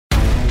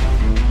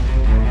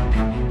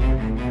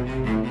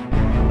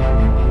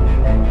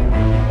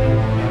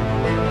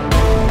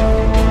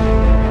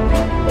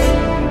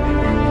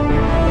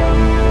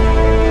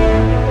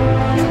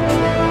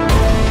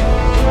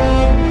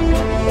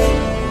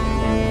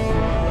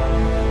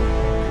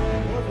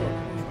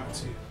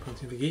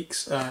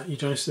Geeks. You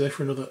join us today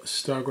for another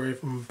Stargrave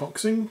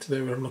unboxing. Today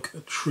we're going to look at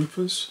the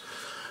Troopers.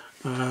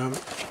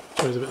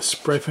 There's a bit of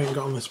spray paint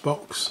got on this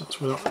box.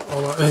 That's what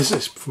all that is.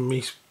 It's from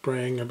me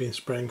spraying. I've been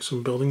spraying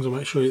some buildings. I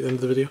might show you at the end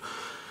of the video.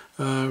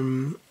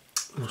 I'll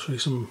show you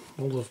some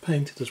models I've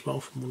painted as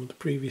well from one of the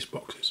previous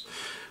boxes.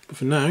 But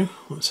for now,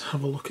 let's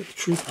have a look at the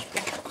Troopers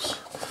box.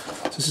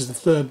 So this is the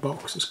third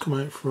box that's come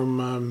out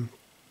from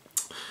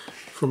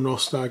North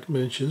Star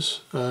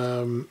Miniatures.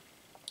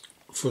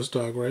 For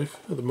Stargrave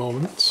at the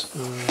moment.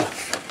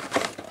 Let's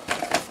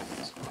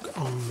look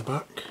on the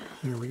back.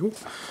 There we go.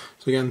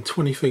 So again,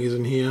 20 figures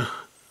in here,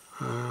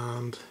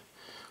 and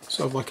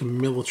sort of like a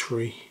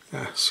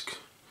military-esque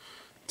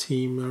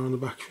team there on the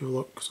back if you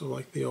look, so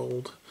like the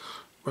old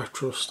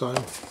retro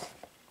style.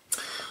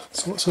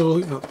 So let's have a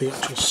look at the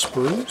actual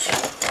sprues.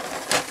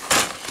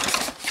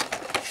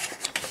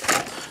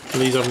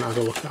 These I haven't had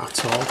a look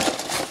at all.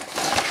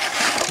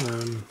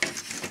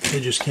 They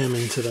just came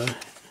in today.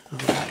 I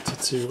wanted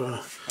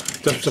to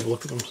just have a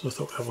look at them, so I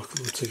thought we'd have a look at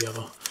them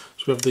together.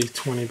 So we have the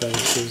 20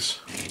 bases,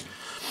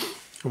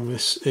 and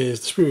this is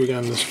the sprue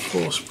again. There's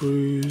 4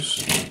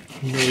 sprues.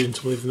 I'm not even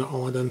to believe they're not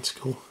all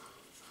identical.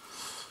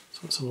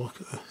 So let's have a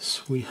look at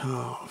this. We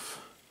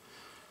have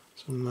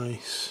some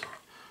nice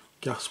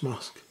gas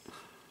mask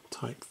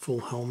type full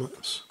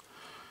helmets,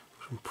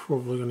 which I'm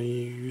probably going to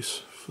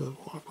use for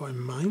what I've got in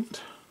mind.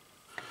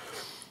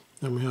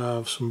 Then we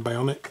have some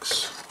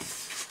bionics.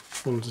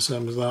 One's the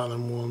same as that, and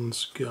then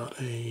one's got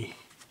a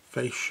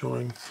face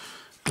showing,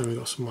 and we've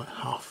got some like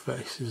half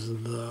faces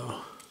there.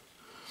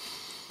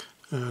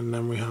 And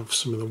then we have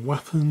some of the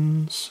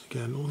weapons,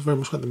 again all very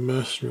much like the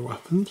mercenary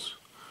weapons.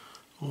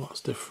 Oh,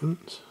 that's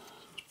different,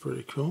 that's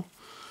pretty cool.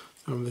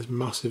 And this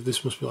massive,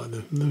 this must be like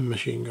the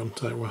machine gun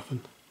type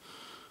weapon.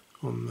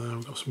 On there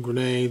we've got some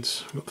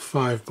grenades, we've got the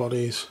 5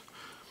 bodies,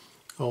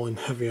 all in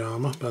heavy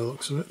armour by the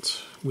looks of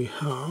it. We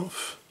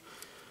have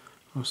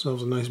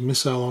ourselves a nice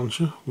missile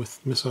launcher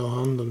with missile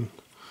hand, and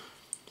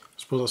I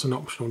suppose that's an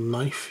optional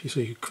knife.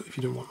 So you could, if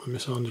you don't want the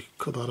missile hand, you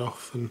could cut that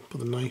off and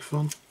put the knife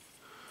on.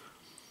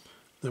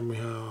 Then we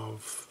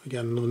have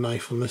again another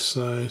knife on this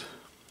side.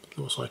 It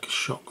looks like a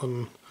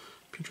shotgun,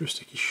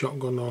 futuristic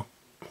shotgun, or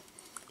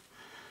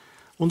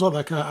ones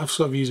like that. I've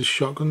sort of used as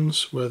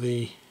shotguns where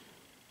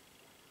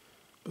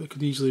but it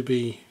could easily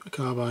be a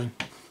carbine.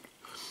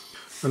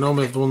 I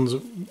normally have the ones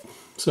that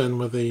saying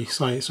where the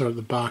sights are at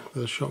the back,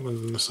 the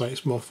shotguns and the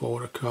sights more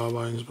forward are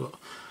carbines, but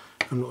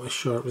I'm not really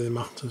sure it really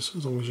matters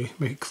as long as you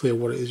make it clear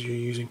what it is you're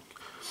using.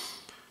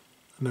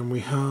 And then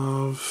we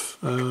have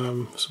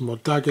some more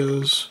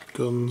daggers,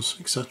 guns,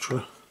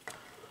 etc.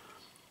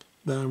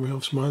 Then we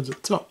have some heads at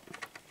the top,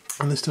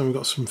 and this time we've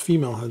got some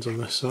female heads on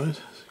this side,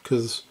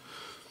 because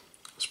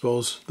I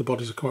suppose the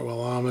bodies are quite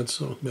well armoured,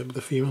 so maybe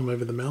the female,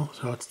 maybe the male, it's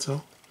hard to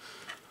tell.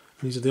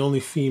 And these are the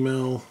only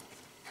female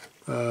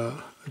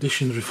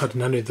additions we've had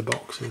in any of the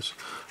boxes,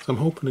 so I'm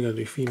hoping they're going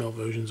to do female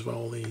versions of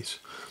all these.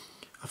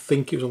 I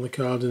think it was on the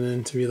card in an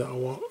interview that I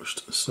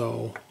watched,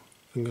 so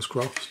fingers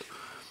crossed.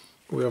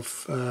 We have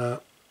 4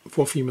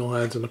 female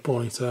heads and a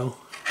ponytail,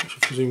 which I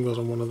presume goes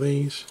on one of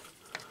these,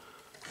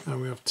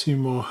 and we have 2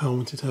 more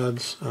helmeted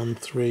heads and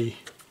 3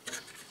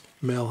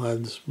 male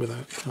heads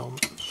without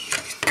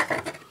helmets,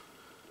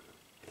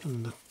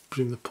 and I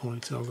presume the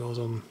ponytail goes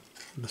on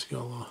this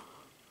girl there.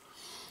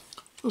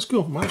 That's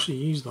cool, I might actually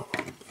use that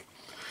one.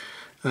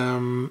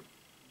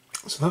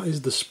 So that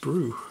is the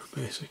sprue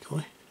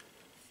basically.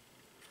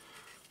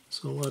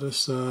 So let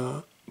us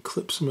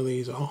clip some of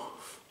these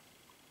off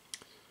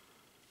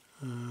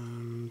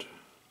and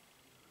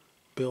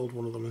build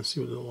one of them and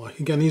see what they look like.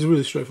 Again, these are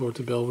really straightforward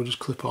to build. We'll just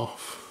clip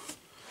off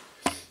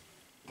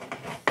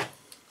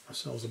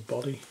ourselves a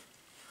body.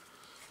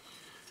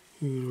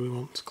 Who do we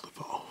want to clip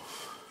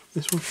off?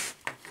 This one.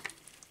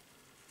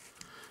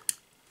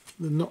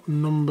 They're not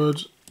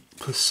numbered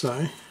per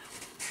se,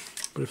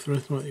 but if they're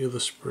anything like the other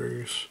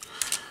sprues,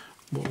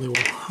 what they will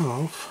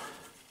have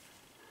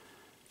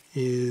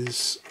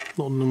is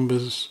little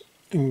numbers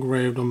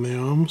engraved on the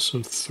arms,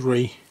 so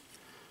 3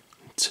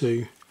 and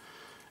 2,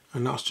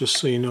 and that's just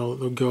so you know that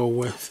they'll go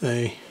with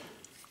a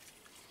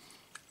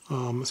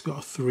arm that's got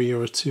a 3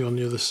 or a 2 on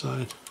the other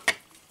side.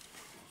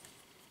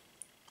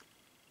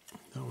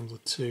 That one's a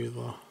 2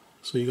 there,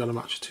 so you've got to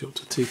match a 2 up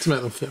to 2 to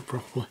make them fit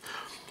properly.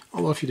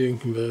 Although if you're doing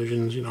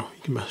conversions, you know,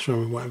 you can mess around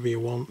with whatever you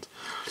want.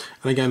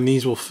 And again,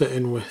 these will fit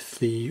in with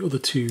the other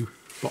 2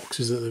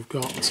 boxes that they've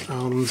got,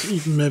 and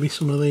even maybe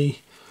some of the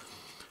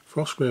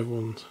Frostgrave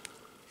ones.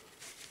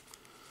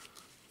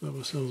 We have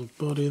ourselves a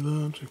body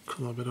there, just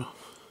cut that bit off.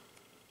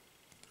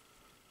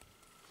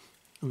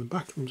 And the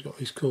back of them's got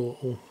these cool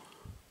little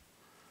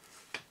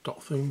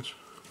dot things.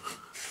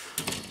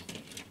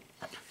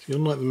 See,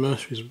 unlike the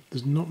mercenaries,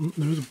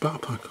 there is a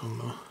backpack on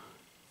there.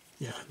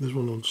 Yeah, there's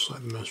one on just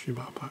like the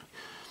mercenary backpack.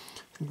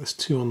 I think there's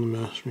 2 on the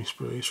mercenary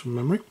sprues from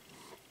memory.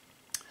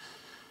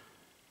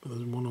 But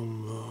there's one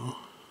on there.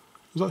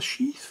 Is that a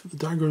sheath for the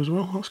dagger as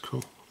well? That's cool.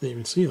 I didn't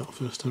even see that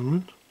first time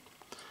around.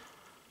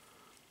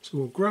 So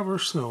we'll grab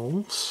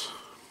ourselves.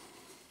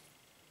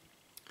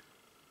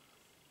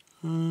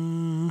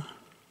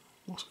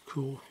 What's it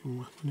cool looking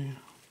weapon here.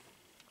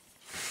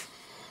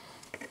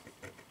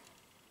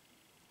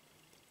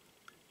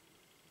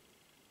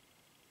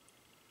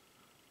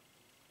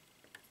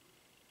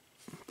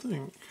 I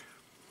think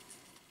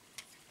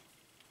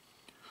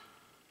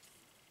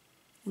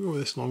we'll go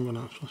with this long one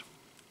actually.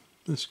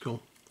 This is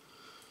cool.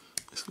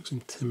 This looks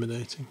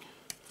intimidating.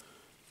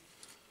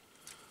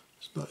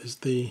 So that is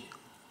the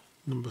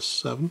number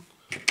 7.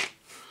 So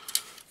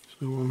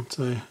we want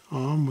a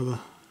arm with a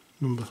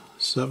number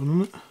 7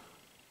 on it,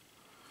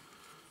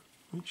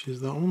 which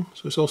is that one.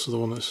 So it's also the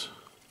one that's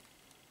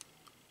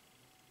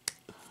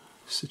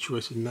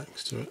situated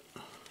next to it.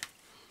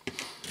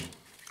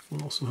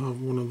 We'll also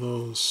have one of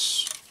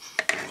those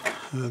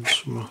heads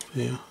from up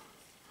here.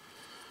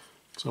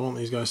 So I want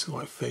these guys to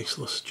look like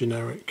faceless,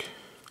 generic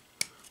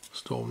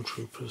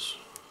stormtroopers.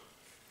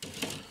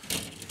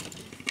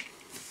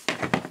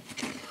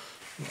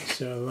 Let's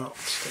see how that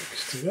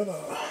sticks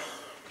together.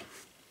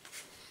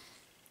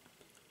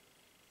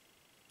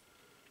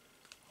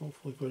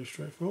 Hopefully pretty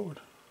straightforward.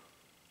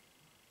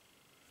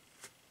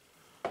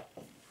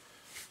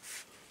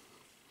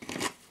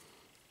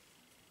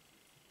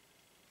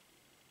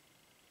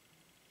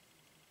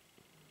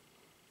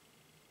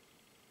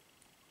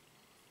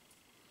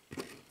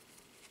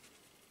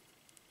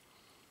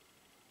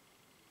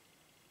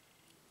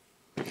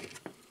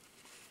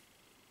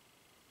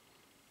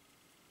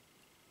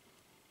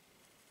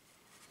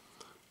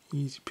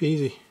 Easy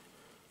peasy.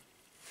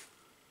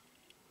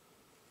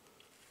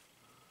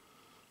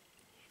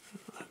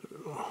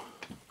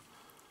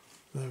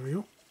 There we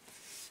go.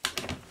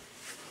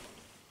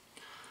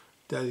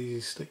 Dead easy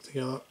to stick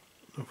together,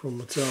 no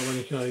problem at all. Then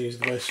you can either use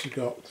the base you've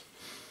got,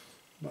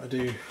 but I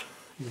do,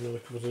 even though we're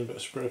covered in a bit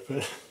of spray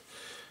paint,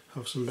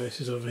 have some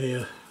bases over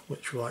here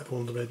which were like the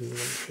ones I made in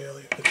the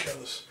earlier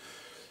videos.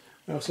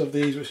 I also have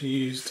these which I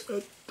used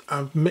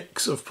a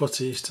mix of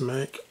putties to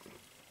make,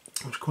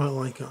 which I quite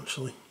like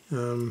actually.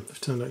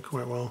 They've turned out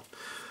quite well.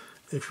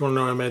 If you want to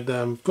know how I made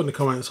them, put in the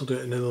comments, I'll do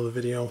it in another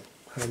video,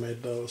 how I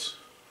made those.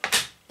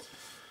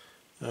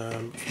 For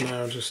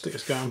now I'll just stick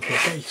this guy on for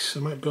a base. I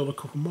might build a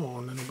couple more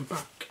and then I'll be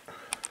back.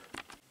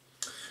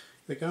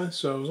 Okay guys,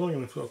 so I was only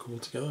going to put a couple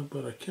together,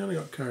 but I kind of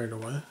got carried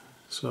away.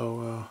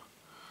 So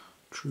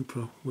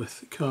trooper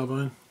with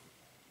carbine.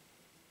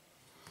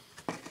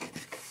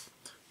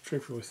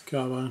 Trooper with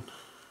carbine.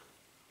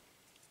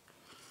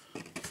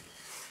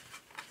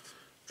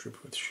 Trooper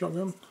with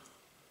shotgun.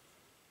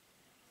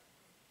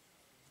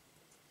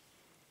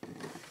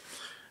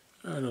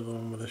 Another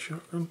one with a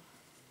shotgun.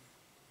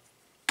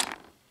 Sorry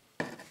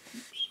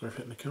for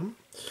hitting the camera.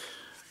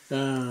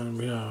 And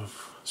we have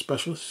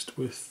specialist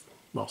with,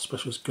 well,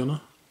 specialist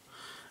gunner.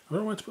 I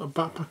don't know why to put a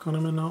backpack on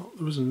him or not.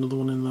 There was another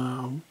one in there.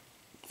 I'm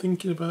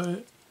thinking about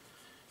it.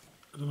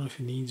 I don't know if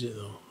he needs it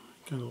though.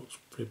 He kind of looks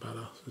pretty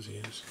badass as he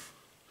is.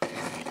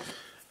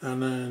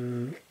 And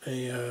then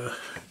a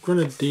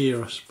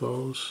grenadier, I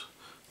suppose.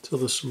 Until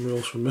there's some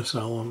rules for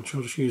missile launch,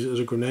 I'll just use it as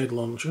a grenade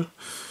launcher.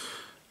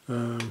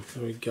 There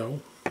we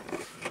go.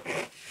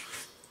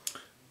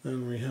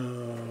 Then we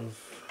have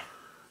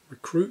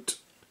recruit.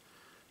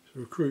 So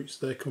recruits,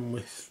 they come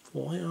with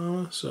light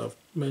armour, so I've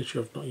made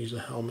sure I've not used a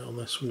helmet on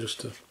this one just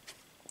to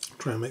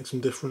try and make some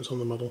difference on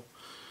the model,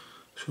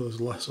 so there's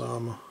less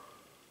armour.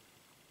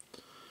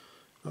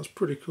 That's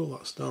pretty cool,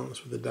 that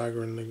stance with the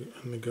dagger and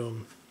the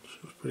gun, so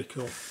it's pretty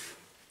cool.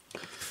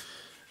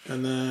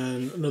 And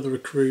then another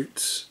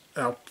recruit,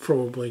 I'll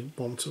probably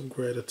want to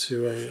upgrade her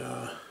to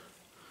a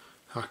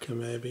hacker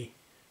maybe,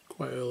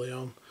 quite early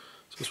on.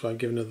 So that's why I've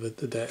given her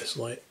the data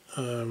slate,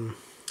 the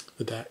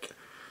deck.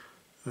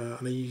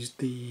 And I used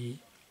the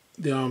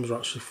arms are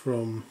actually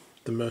from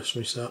the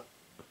mercenary set.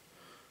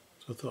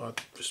 So I thought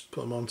I'd just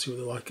put them on, see what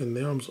they're like. And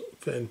the arms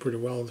fit in pretty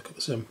well, they've got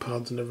the same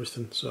pads and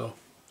everything. So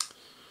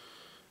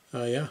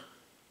yeah,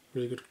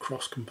 really good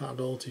cross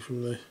compatibility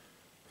from the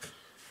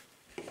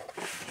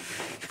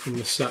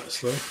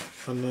sets there.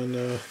 And then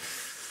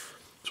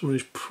this one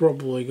is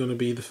probably going to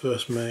be the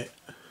first mate.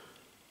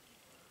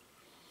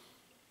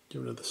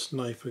 Giving her the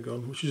sniper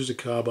gun, which is just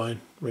a carbine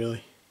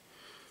really,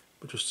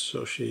 but just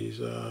so she's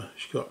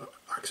got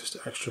access to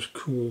extra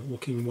cool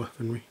looking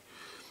weaponry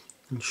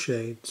and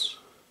shades.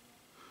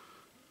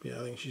 But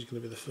yeah, I think she's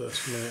going to be the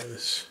first mate of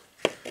this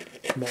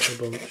motley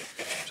bunch.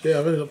 So yeah,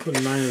 I've ended up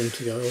putting 9 of them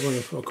together. I was only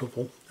going to put a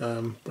couple,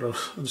 but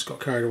I just got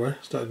carried away,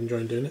 started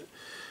enjoying doing it.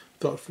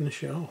 Thought I'd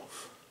finish it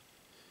off.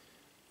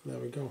 There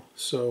we go.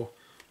 So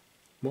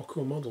more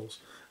cool models.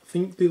 I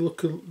think they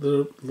look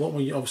they're a lot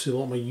more, obviously a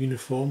lot more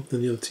uniform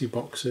than the other two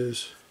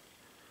boxes.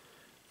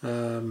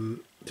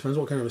 Depends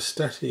what kind of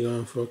aesthetic you're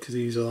going for, because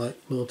these are like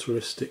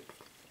militaristic,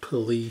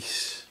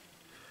 police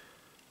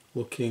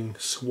looking,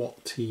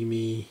 SWAT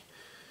teamy,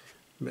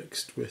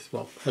 mixed with,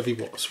 well, heavy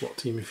SWAT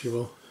team if you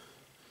will.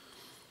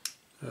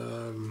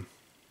 But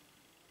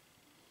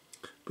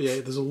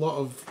yeah, there's a lot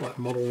of like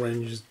model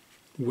ranges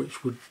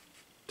which would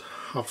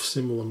have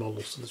similar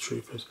models to the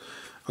troopers.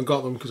 I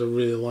got them because I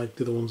really liked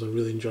the other ones, I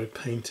really enjoyed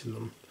painting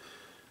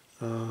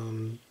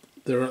them.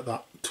 They're at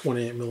that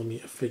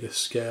 28mm figure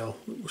scale,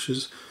 which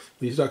is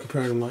when you start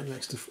comparing them like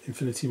next to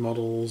Infinity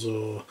models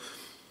or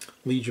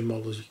Legion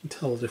models, you can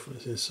tell the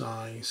difference in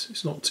size.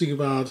 It's not too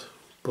bad,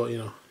 but you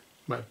know,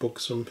 might bug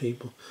some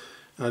people.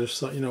 And I just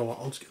thought, you know what,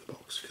 I'll just get the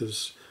box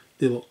because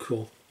they look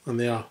cool and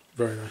they are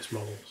very nice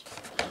models.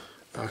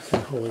 I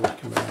can wholly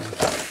recommend.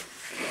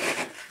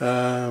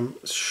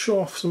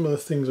 Show off some of the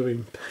things I've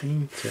been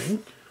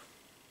painting.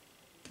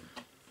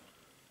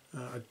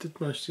 I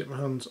did manage to get my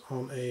hands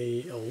on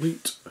a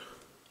loot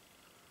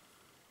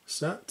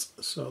set,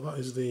 so that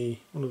is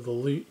one of the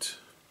loot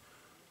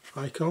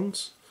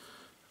icons.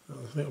 I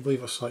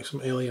believe that's like some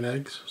alien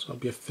eggs, so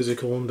that'll be a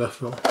physical one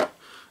definitely.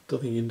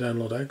 Don't think you can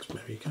download eggs,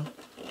 maybe you can.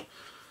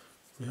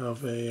 We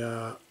have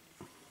a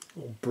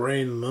little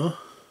brain there.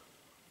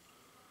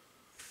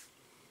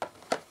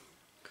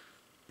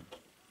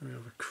 We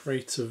have a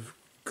crate of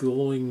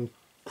glowing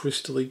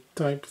crystal-y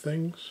type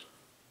things.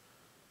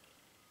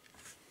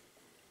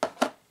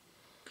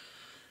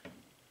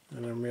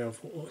 And then we have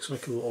what looks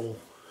like a little,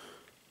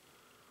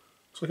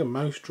 it's like a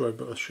mouse droid,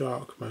 but a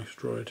shark mouse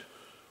droid.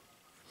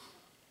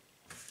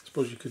 I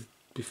suppose you could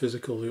be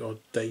physical loot or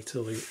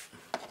data loot.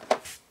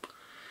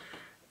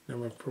 Now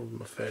we have probably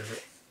my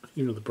favourite,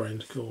 even though the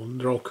brain's cool, and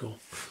they're all cool.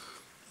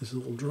 There's a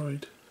little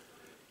droid.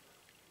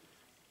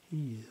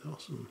 He's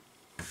awesome.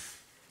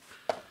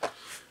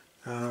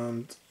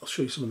 And I'll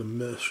show you some of the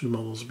mercenary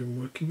models I've been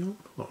working on.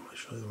 Well, I might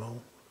show you them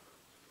all.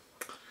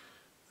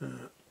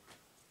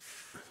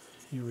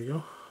 Here we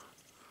go.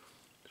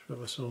 Let's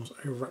have ourselves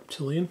a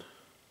reptilian.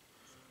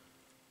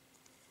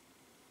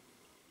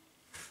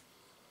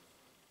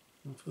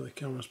 Hopefully the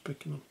camera's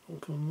picking up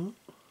on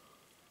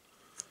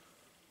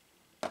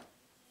that.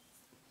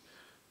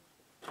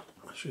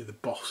 I'll show you the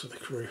boss of the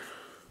crew.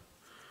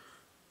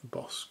 The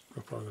boss,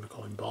 I'm probably going to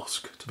call him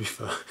Bosk, to be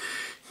fair. I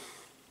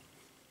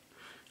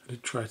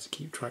did try to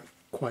keep track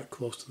quite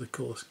close to the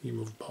colour scheme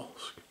of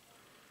Bosk,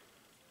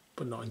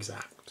 but not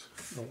exact.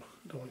 I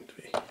don't want it to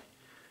be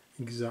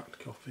exact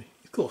copy.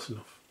 It's close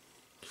enough.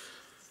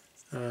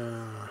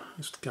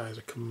 This guy's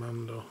a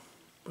commando,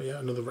 but yeah,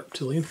 another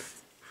reptilian.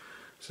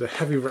 It's a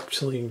heavy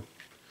reptilian,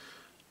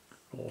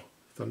 or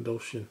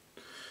Thandosian.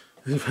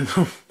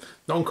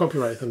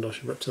 Non-copyrighted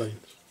Thandosian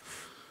reptilians.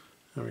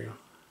 There we go.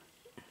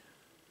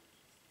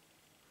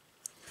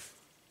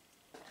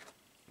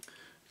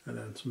 And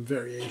then some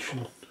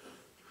variation.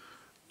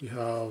 We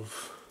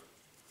have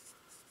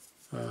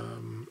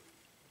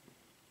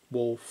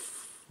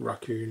wolf,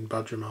 raccoon,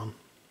 badger man,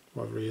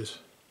 whatever he is.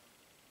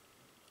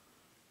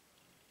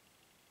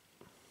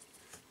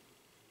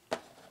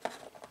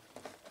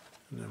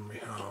 And then we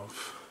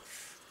have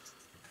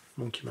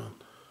monkey man.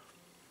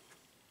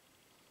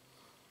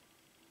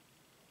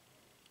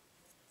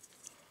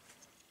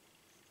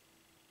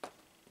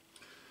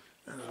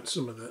 And then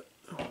some of the,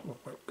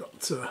 we've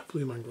got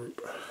Blue Man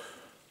Group.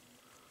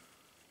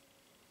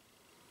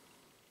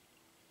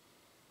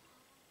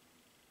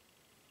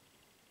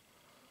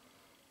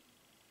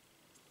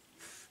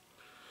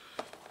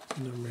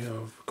 And then we have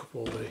a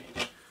couple of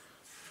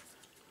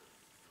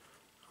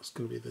that's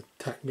going to be the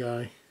tech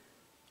guy.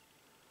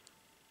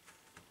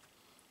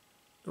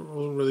 I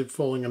wasn't really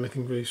following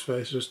anything for his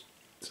face, just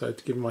decided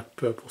to give him like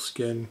purple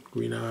skin,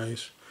 green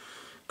eyes.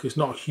 Because it's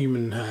not a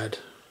human head.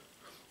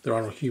 There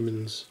are no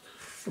humans,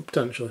 or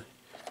potentially.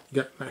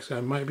 The next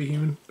guy might be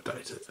human, but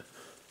doubt it.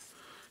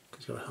 Because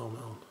he's got a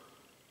helmet on.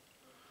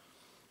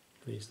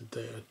 And he's the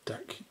data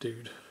deck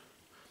dude.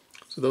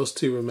 So those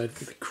two were made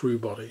for the crew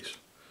bodies.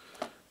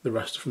 The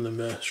rest are from the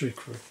mercenary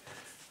crew.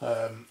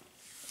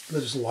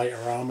 They're just lighter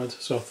armoured,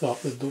 so I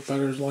thought they'd look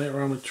better as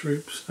lighter armoured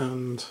troops,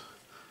 and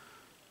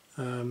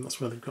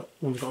that's where they've got.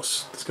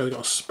 This guy's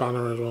got a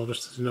spanner as well,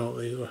 just to know what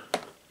these were.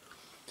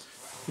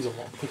 He's a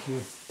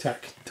lock-picking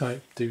tech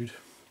type dude.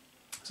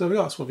 So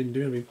that's what I've been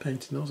doing. I've been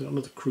painting those. I've got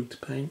another crew to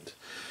paint,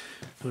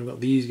 and I've got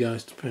these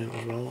guys to paint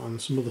as well,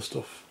 and some other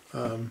stuff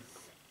that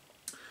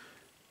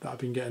I've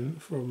been getting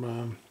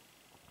from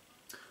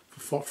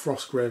for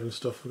Frostgrave and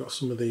stuff. I've got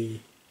some of the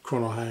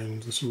Chrono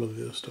Hounds and some of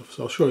the other stuff,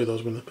 so I'll show you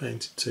those when they're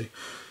painted too,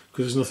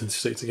 because there's nothing to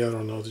stick together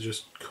on those, they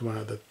just come out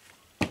of the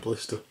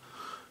blister.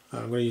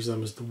 I'm going to use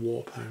them as the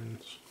Warp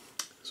Hounds.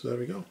 So there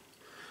we go.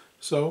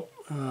 So,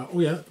 oh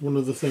yeah, one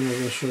other thing I was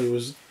going to show you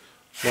was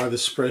why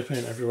there's spray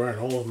paint everywhere in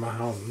all of my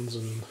hands,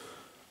 and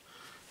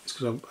it's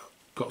because I've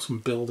got some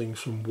buildings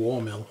from War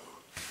Mill.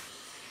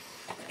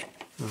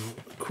 I'll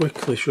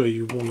quickly show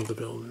you one of the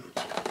buildings.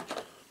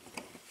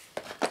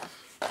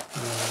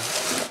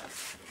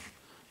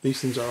 These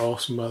things are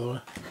awesome, by the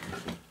way.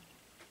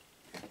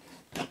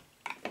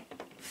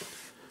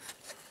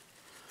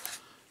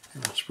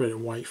 I sprayed it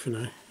white for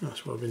now.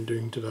 That's what I've been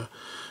doing today,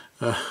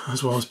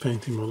 as well as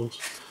painting models.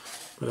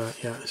 But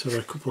yeah, so there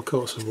are a couple of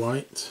coats of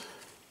white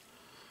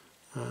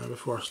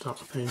before I start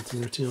the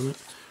painting routine on it.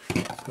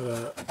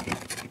 But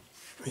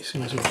these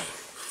things are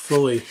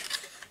fully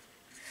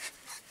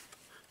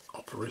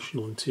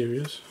operational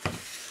interiors,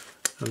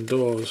 and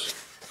doors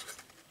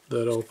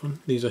that open.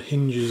 These are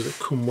hinges that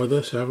come with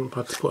us. I haven't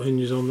had to put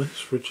hinges on this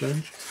for a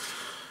change.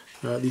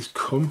 These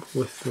come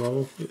with,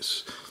 well,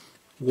 it's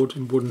wood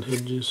and wooden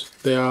hinges.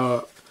 They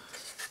are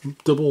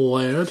double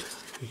layered.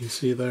 You can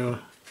see there's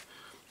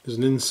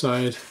an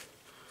inside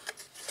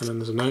and then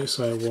there's an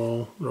outside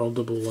wall. They're all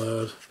double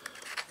layered.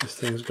 This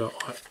thing's got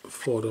like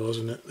 4 doors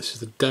in it. This is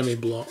the demi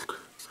block,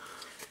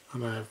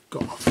 and I've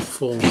got a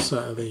full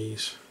set of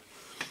these.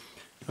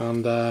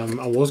 And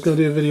I was going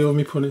to do a video of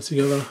me putting it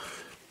together,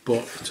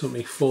 but it took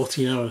me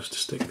 14 hours to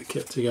stick the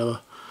kit together.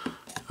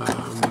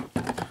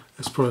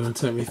 It's probably going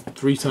to take me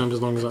 3 times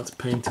as long as that to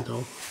paint it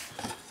all.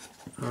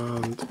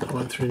 And I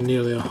went through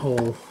nearly a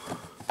whole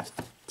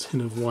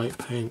tin of white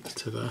paint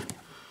today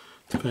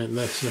to paint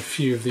this and a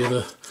few of the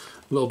other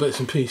little bits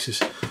and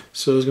pieces.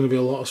 So there's going to be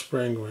a lot of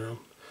spraying going on.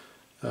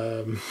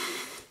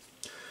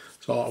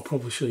 So I'll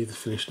probably show you the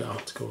finished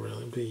article really,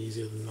 it'll be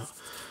easier than that.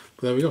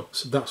 But there we go,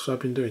 so that's what I've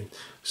been doing.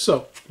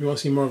 So, if you want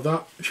to see more of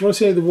that, if you want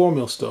to see the war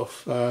mill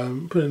stuff,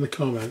 put it in the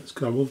comments,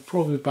 because I will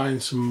probably be buying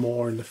some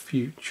more in the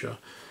future.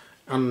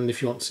 And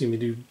if you want to see me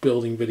do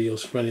building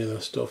videos for any of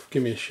that stuff,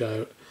 give me a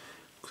shout,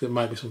 because it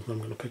might be something I'm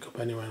going to pick up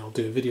anyway, and I'll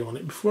do a video on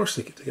it before I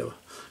stick it together.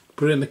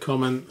 Put it in the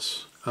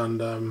comments,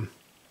 and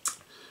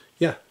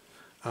yeah.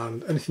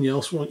 And anything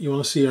else you want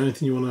to see or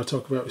anything you want to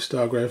talk about with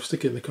Stargrave,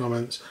 stick it in the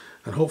comments,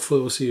 and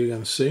hopefully we'll see you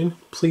again soon.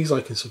 Please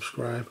like and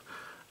subscribe,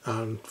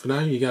 and for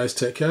now you guys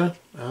take care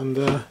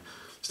and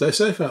stay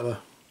safe out there.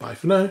 Bye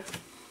for now.